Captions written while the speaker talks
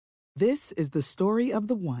This is the story of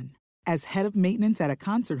the one. As head of maintenance at a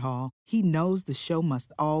concert hall, he knows the show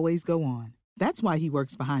must always go on. That's why he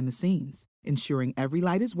works behind the scenes, ensuring every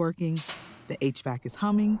light is working, the HVAC is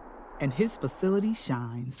humming, and his facility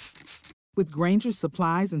shines. With Grainger's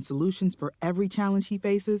supplies and solutions for every challenge he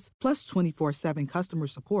faces, plus 24/7 customer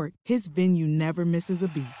support, his venue never misses a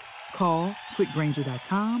beat. Call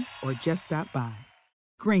quickgrainger.com or just stop by.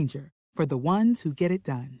 Grainger, for the ones who get it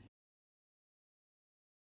done.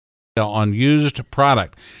 On used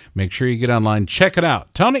product. Make sure you get online. Check it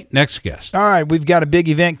out. Tony, next guest. All right, we've got a big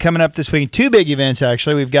event coming up this week. Two big events,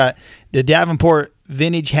 actually. We've got the Davenport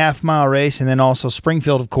Vintage Half Mile Race and then also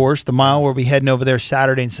Springfield, of course, the mile. We'll be heading over there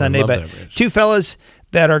Saturday and Sunday. But two fellas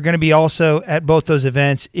that are going to be also at both those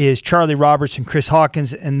events is Charlie Roberts and Chris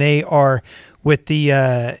Hawkins, and they are with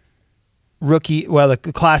the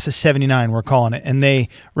the class of 79, we're calling it, and they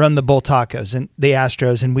run the Bull Tacos and the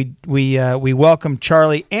Astros, and we welcome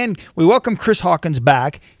Charlie and we welcome Chris Hawkins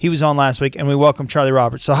back. He was on last week, and we welcome Charlie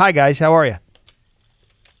Roberts. So hi guys, how are you?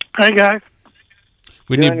 Hey guys.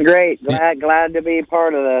 Doing great. Glad to be a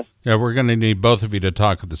part of this. Yeah, we're going to need both of you to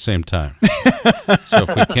talk at the same time. So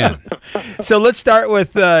if we can. So let's start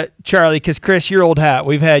with Charlie, because Chris, you're old hat.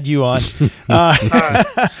 We've had you on.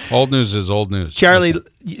 Old news is old news. Charlie,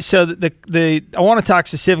 so I want to talk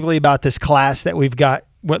specifically about this class that we've got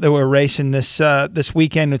that we're racing this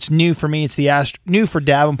weekend. It's new for me. It's new for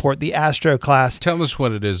Davenport, the Astro class. Tell us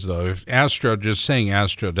what it is, though. If Astro, just saying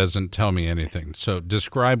Astro doesn't tell me anything. So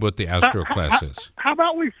describe what the Astro class is. How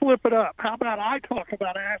about we flip it up? How about I talk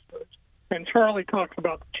about Astros and Charlie talks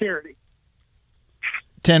about the charity?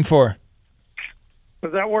 10-4.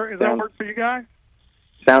 Does that work? Does that work for you guys?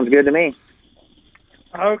 Sounds good to me.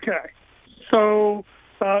 Okay. So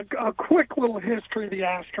a quick little history of the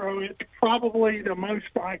Astro. It's probably the most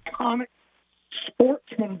iconic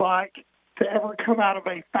sportsman bike to ever come out of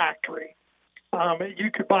a factory.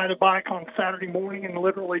 You could buy the bike on Saturday morning and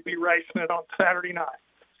literally be racing it on Saturday night.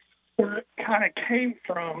 Where it kind of came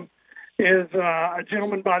from is a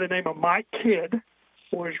gentleman by the name of Mike Kidd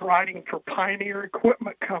was riding for Pioneer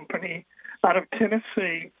Equipment Company out of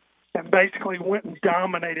Tennessee and basically went and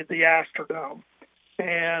dominated the Astrodome.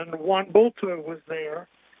 And Juan Bulto was there,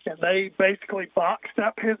 and they basically boxed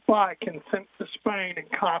up his bike and sent to Spain and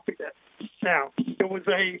copied it. Now, it was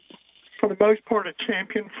for the most part, a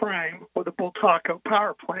champion frame with a Bultaco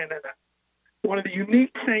power plant in it. One of the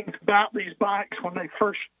unique things about these bikes when they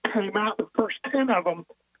first came out, the first 10 of them,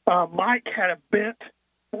 Mike had a bent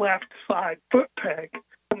left side foot peg,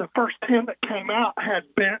 and the first 10 that came out had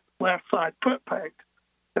bent left side foot pegs.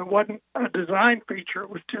 It wasn't a design feature. It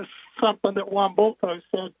was just something that Juan Bulto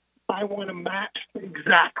said, I want to match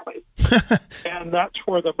exactly. And that's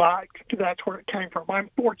where it came from. I'm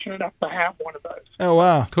fortunate enough to have one of those. Oh,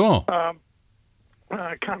 wow. Cool.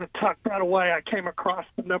 I kind of tucked that away. I came across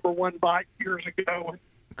the number one bike years ago.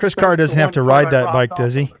 Chris Carr doesn't have to ride that bike,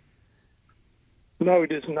 does he? No, he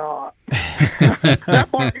does not.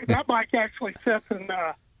 that bike actually sits in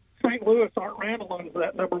St. Louis. Art Randall owns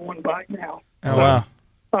that number one bike now. Oh, wow.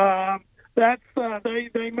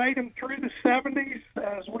 They made him through the 70s.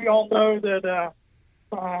 As we all know that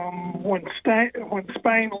when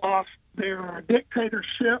Spain lost their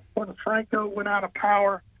dictatorship, when Franco went out of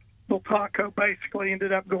power, Bultaco basically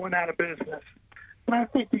ended up going out of business. And I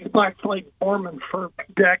think these bikes laid dormant for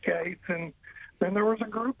decades, and then there was a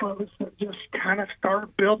group of us that just kind of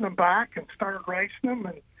started building them back and started racing them,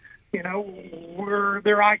 and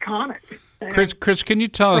they're iconic. And Chris, can you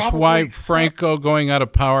tell us why Franco going out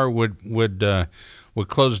of power would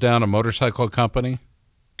close down a motorcycle company?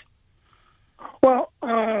 Well,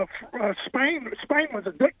 Spain was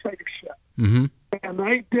a dictatorship, mm-hmm. and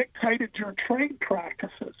they dictated your trade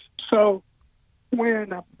practices. So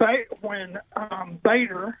when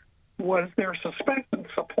Bader was their suspension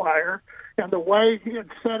supplier, and the way he had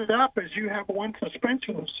set it up is you have one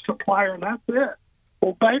suspension supplier and that's it.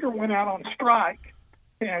 Well, Bader went out on strike,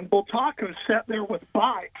 and Bultaco sat there with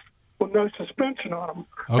bikes with no suspension on them,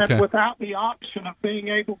 okay. and without the option of being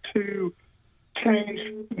able to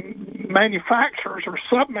change manufacturers or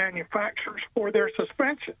sub-manufacturers for their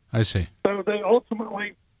suspension. I see. So they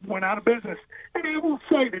ultimately went out of business. And I will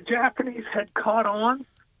say the Japanese had caught on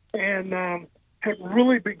and had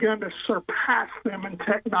really begun to surpass them in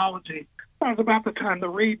technology. That was about the time the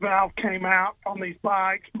reed valve came out on these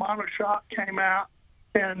bikes, monoshock came out,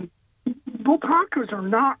 and Bultacos are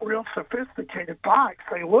not real sophisticated bikes.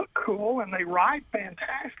 They look cool and they ride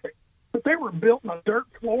fantastic, but they were built on a dirt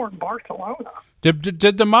floor in Barcelona. Did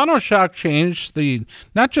the monoshock change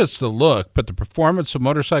not just the look, but the performance of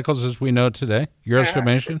motorcycles as we know today? Your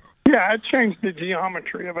estimation? Yeah, it changed the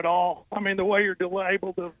geometry of it all. I mean, the way you're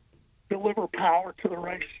able to deliver power to the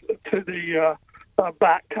race, to the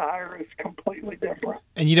back tire is completely different.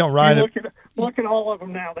 And you don't ride look at all of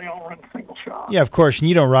them now; they all run single shot. Yeah, of course. And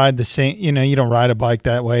you don't ride the same. You don't ride a bike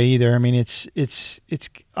that way either. I mean, it's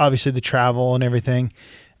obviously the travel and everything.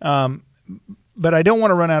 But I don't want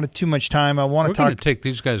to run out of too much time. I want to talk. We're going to take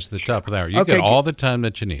these guys to the top of the hour. You get all the time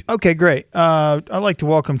that you need. Okay, great. I'd like to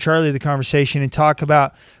welcome Charlie to the conversation and talk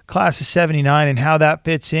about Class of 79 and how that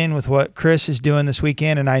fits in with what Chris is doing this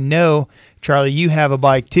weekend. And I know, Charlie, you have a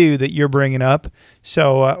bike too that you're bringing up,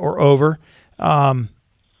 or over.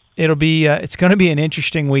 It's going to be an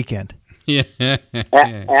interesting weekend. Yeah,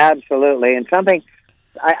 absolutely. And something,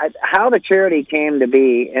 how the charity came to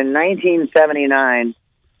be in 1979.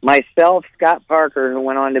 Myself, Scott Parker, who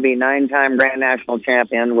went on to be 9-time Grand National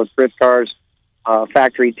Champion, was Chris Carr's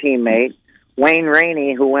factory teammate. Wayne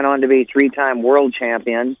Rainey, who went on to be 3-time World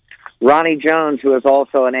Champion. Ronnie Jones, who is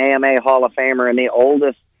also an AMA Hall of Famer and the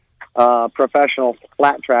oldest professional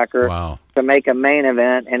flat tracker to make a main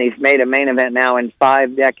event, and he's made a main event now in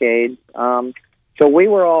 5 decades. So we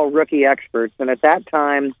were all rookie experts, and at that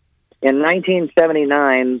time, in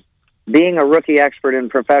 1979, being a rookie expert in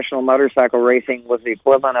professional motorcycle racing was the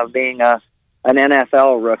equivalent of being an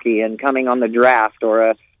NFL rookie and coming on the draft, or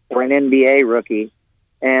an NBA rookie.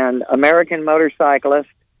 And American Motorcyclist,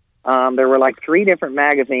 there were like 3 different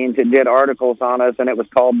magazines that did articles on us, and it was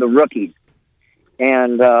called The Rookies.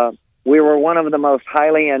 And we were one of the most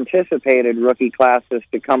highly anticipated rookie classes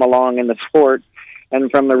to come along in the sport. And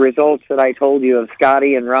from the results that I told you of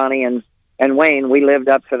Scotty and Ronnie and Wayne, we lived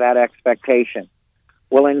up to that expectation.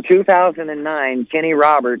 Well, in 2009, Kenny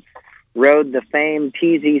Roberts rode the famed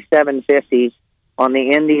TZ750 on the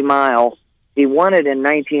Indy Mile. He won it in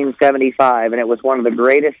 1975, and it was one of the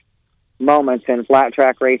greatest moments in flat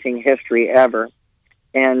track racing history ever.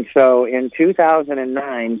 And so in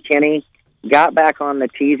 2009, Kenny got back on the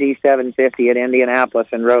TZ750 at Indianapolis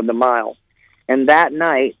and rode the mile. And that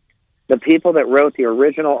night, the people that wrote the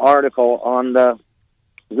original article on the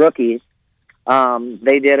rookies,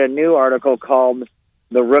 they did a new article called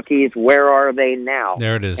The Rookies, Where Are They Now?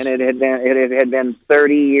 There it is. And it had been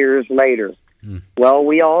 30 years later. Well,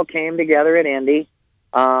 we all came together at Indy,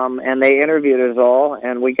 and they interviewed us all,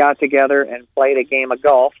 and we got together and played a game of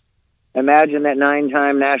golf. Imagine that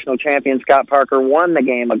 9-time national champion Scott Parker won the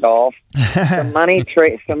game of golf. Some money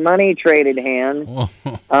traded hands,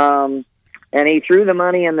 and he threw the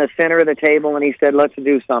money in the center of the table, and he said, "Let's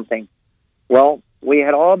do something." Well, we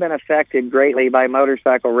had all been affected greatly by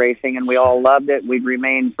motorcycle racing, and we all loved it. We'd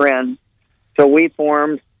remained friends. So we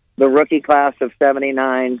formed the Rookie Class of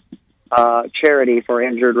 79 charity for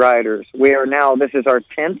injured riders. We are now, this is our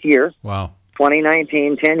 10th year. Wow.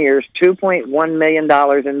 2019, 10 years, $2.1 million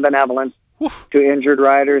in benevolence to injured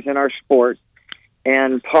riders in our sport.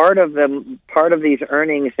 And part of these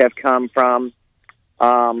earnings have come from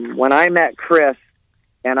when I met Chris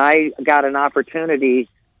and I got an opportunity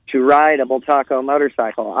to ride a Bultaco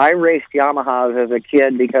motorcycle. I raced Yamahas as a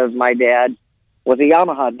kid because my dad was a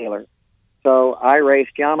Yamaha dealer. So I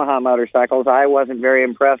raced Yamaha motorcycles. I wasn't very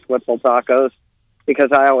impressed with Bultacos because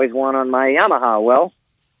I always won on my Yamaha. Well,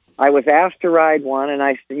 I was asked to ride one, and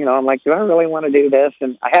I'm like, do I really want to do this?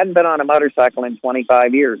 And I hadn't been on a motorcycle in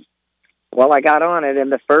 25 years. Well, I got on it in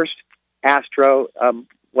the first Astro,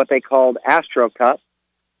 what they called Astro Cup.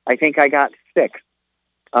 I think I got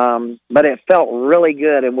 6th. But it felt really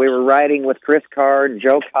good, and we were riding with Chris Carr and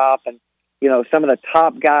Joe Kopp and, some of the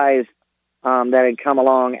top guys that had come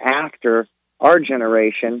along after our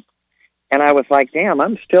generation. And I was like, damn,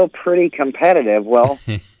 I'm still pretty competitive. Well,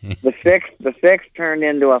 the sixth turned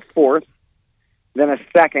into a 4th, then a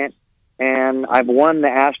 2nd, and I've won the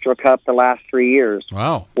Astro Cup the last 3 years.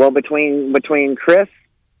 Wow. Well, between Chris,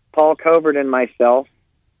 Paul Covert, and myself,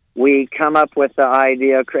 we come up with the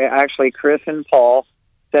idea, actually Chris and Paul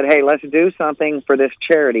said, hey, let's do something for this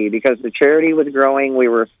charity, because the charity was growing. We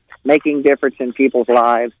were making difference in people's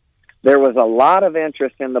lives. There was a lot of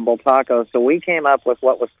interest in the Bultaco, so we came up with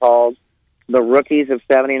what was called the Rookies of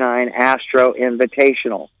 79 Astro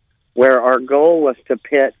Invitational, where our goal was to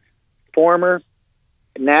pit former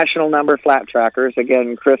national number flat trackers,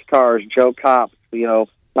 again, Chris Carrs, Joe Kopp,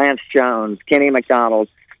 Lance Jones, Kenny McDonald,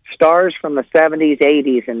 stars from the 70s,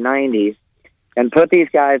 80s, and 90s, and put these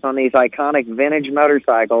guys on these iconic vintage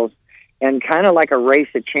motorcycles and kind of like a race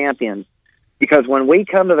of champions. Because when we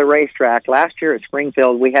come to the racetrack, last year at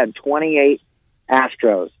Springfield, we had 28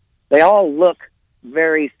 Astros. They all look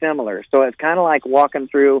very similar. So it's kind of like walking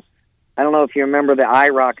through, I don't know if you remember the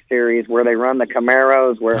IROC series where they run the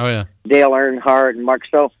Camaros, where Dale Earnhardt and Mark.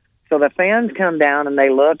 So the fans come down and they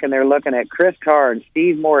look, and they're looking at Chris Carr and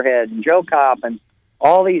Steve Moorhead and Joe Kopp and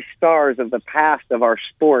all these stars of the past of our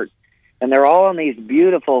sport. and they're all on these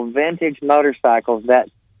beautiful vintage motorcycles that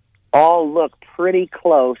all look pretty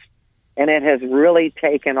close, and it has really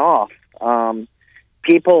taken off.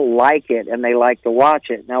 People like it, and they like to watch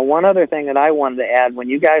it. Now, one other thing that I wanted to add, when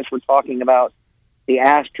you guys were talking about the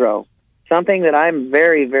Astro, something that I'm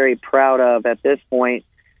very, very proud of at this point,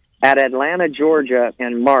 at Atlanta, Georgia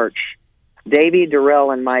in March, Davey Durrell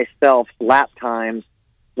and myself lap times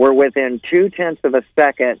were within 0.2 of a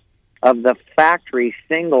second of the factory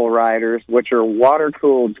single riders, which are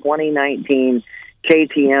water-cooled 2019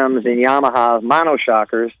 KTMs and Yamaha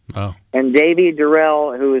monoshockers. Oh. And Davey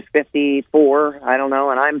Durrell, who is 54, I don't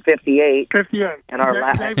know, and I'm 58. 58. And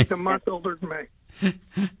our Dave's a month older than me.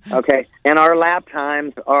 Okay. And our lap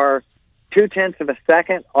times are 0.2 of a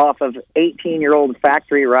second off of 18-year-old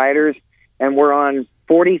factory riders, and we're on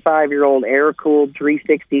 45-year-old air-cooled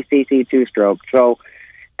 360cc two-stroke. So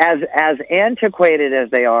as antiquated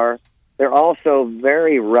as they are, they're also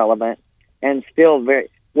very relevant and still very...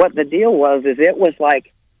 What the deal was is it was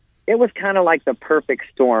kind of like the perfect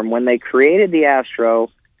storm. When they created the Astro,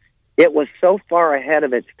 it was so far ahead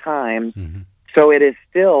of its time. Mm-hmm. So it is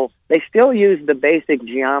still, they still use the basic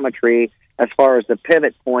geometry as far as the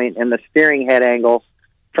pivot point and the steering head angle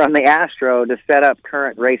from the Astro to set up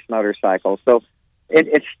current race motorcycles. So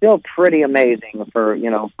it's still pretty amazing for a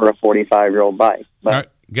 45-year-old bike. But, all right,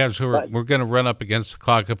 guys, we're going to run up against the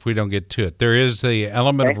clock if we don't get to it. There is the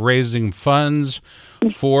element of raising funds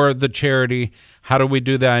for the charity. How do we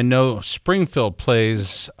do that? I know Springfield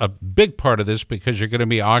plays a big part of this because you're going to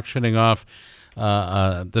be auctioning off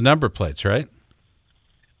the number plates, right?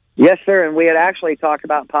 Yes, sir, and we had actually talked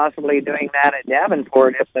about possibly doing that at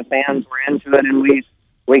Davenport if the fans were into it, and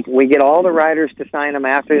we get all the riders to sign them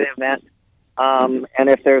after the event. And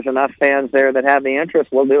if there's enough fans there that have the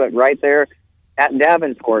interest, we'll do it right there at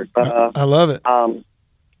Davenport. But I love it.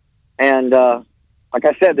 And like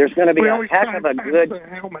I said, there's going to be a heck of a good the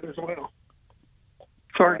helmet as well.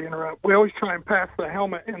 Sorry to interrupt. We always try and pass the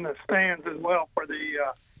helmet in the stands as well for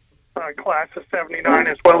the class of '79,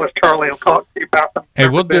 as well as Charlie will talk to you about them. Hey,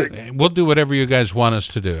 we'll do whatever you guys want us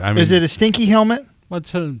to do. I mean, Is it a stinky helmet? Well,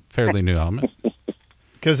 it's a fairly new helmet.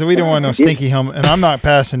 Because we don't want no stinky helmet, and I'm not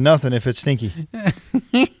passing nothing if it's stinky.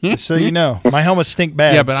 Just so you know, my helmets stink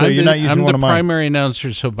bad. Yeah, but so you're not using I'm one the of mine. primary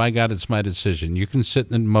announcer, so by God, it's my decision. You can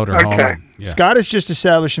sit in the motorhome. Okay. Yeah. Scott has just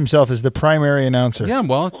established himself as the primary announcer. Yeah,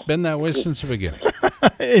 well, it's been that way since the beginning.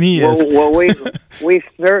 And he is. Well, we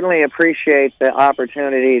certainly appreciate the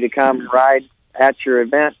opportunity to come ride at your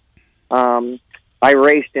event. I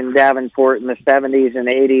raced in Davenport in the 70s and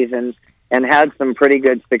 80s and had some pretty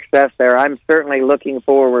good success there. I'm certainly looking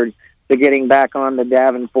forward to getting back on the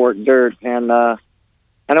Davenport dirt, and I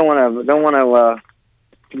don't want to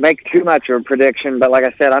make too much of a prediction, but like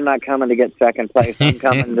I said, I'm not coming to get second place. I'm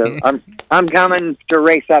coming to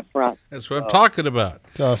race up front. That's what I'm talking about.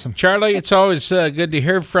 It's awesome. Charlie, it's always good to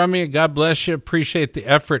hear from you. God bless you. Appreciate the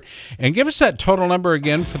effort. And give us that total number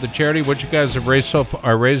again for the charity, what you guys have raised so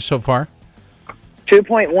far.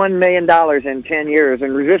 $2.1 million in 10 years.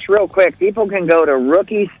 And just real quick, people can go to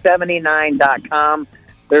rookie79.com.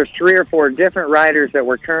 There's 3 or 4 different riders that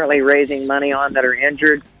we're currently raising money on that are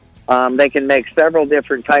injured. They can make several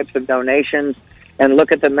different types of donations and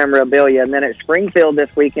look at the memorabilia. And then at Springfield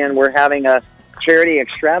this weekend, we're having a charity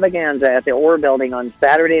extravaganza at the Orr Building on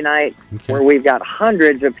Saturday night, where we've got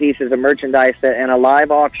hundreds of pieces of merchandise and a live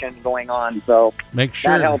auction going on. So make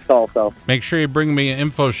sure that helps also. Make sure you bring me an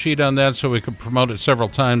info sheet on that so we can promote it several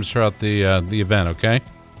times throughout the event, okay?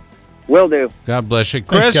 Will do. God bless you.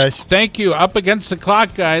 Chris, thanks, guys. Thank you. Up against the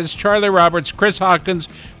clock, guys. Charlie Roberts, Chris Hawkins.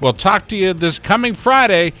 We'll talk to you this coming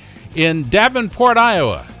Friday in Davenport,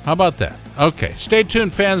 Iowa. How about that? Okay. Stay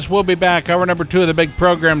tuned, fans. We'll be back. Hour number 2 of the big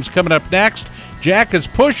program's coming up next. Jack is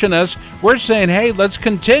pushing us. We're saying, hey, let's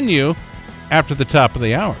continue after the top of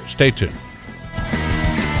the hour. Stay tuned.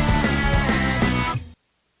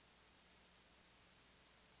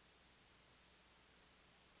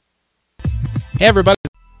 Hey, everybody.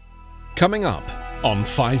 Coming up on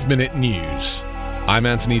 5 Minute News, I'm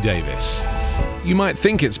Anthony Davis. You might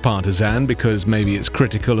think it's partisan because maybe it's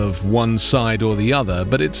critical of one side or the other,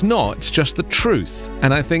 but it's not. It's just the truth.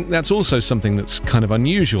 And I think that's also something that's kind of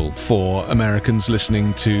unusual for Americans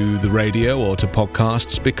listening to the radio or to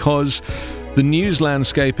podcasts, because the news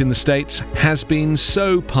landscape in the States has been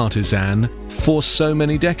so partisan for so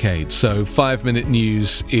many decades. So 5 Minute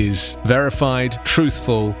News is verified,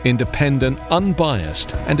 truthful, independent,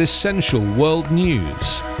 unbiased, and essential world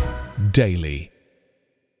news daily.